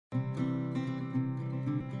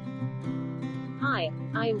Hi,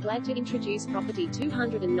 I am glad to introduce property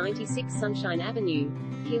 296 Sunshine Avenue,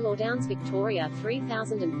 Keilor Downs, Victoria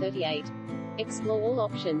 3038. Explore all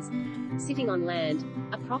options. Sitting on land,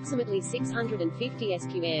 approximately 650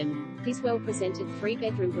 sqm, this well-presented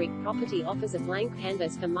 3-bedroom brick property offers a blank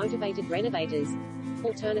canvas for motivated renovators.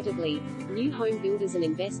 Alternatively, new home builders and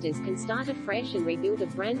investors can start afresh and rebuild a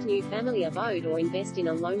brand new family abode or invest in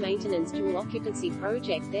a low-maintenance dual-occupancy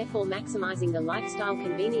project, therefore maximizing the lifestyle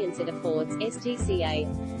convenience it affords.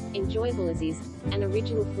 STCA. Enjoyable as is, an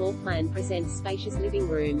original floor plan presents spacious living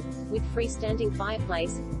room, with freestanding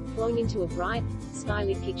fireplace, flowing into a bright,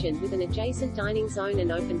 skylit kitchen with an adjacent dining zone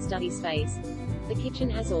and open study space. The kitchen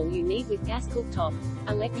has all you need with gas cooktop,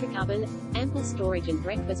 electric oven, ample storage and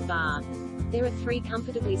breakfast bar. There are 3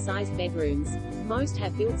 comfortably sized bedrooms. Most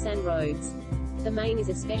have built-in robes. The main is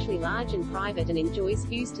especially large and private and enjoys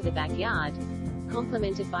views to the backyard.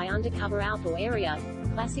 Complemented by undercover outdoor area,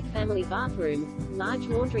 classic family bathroom, large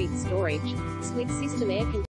laundry, storage, split system air conditioning.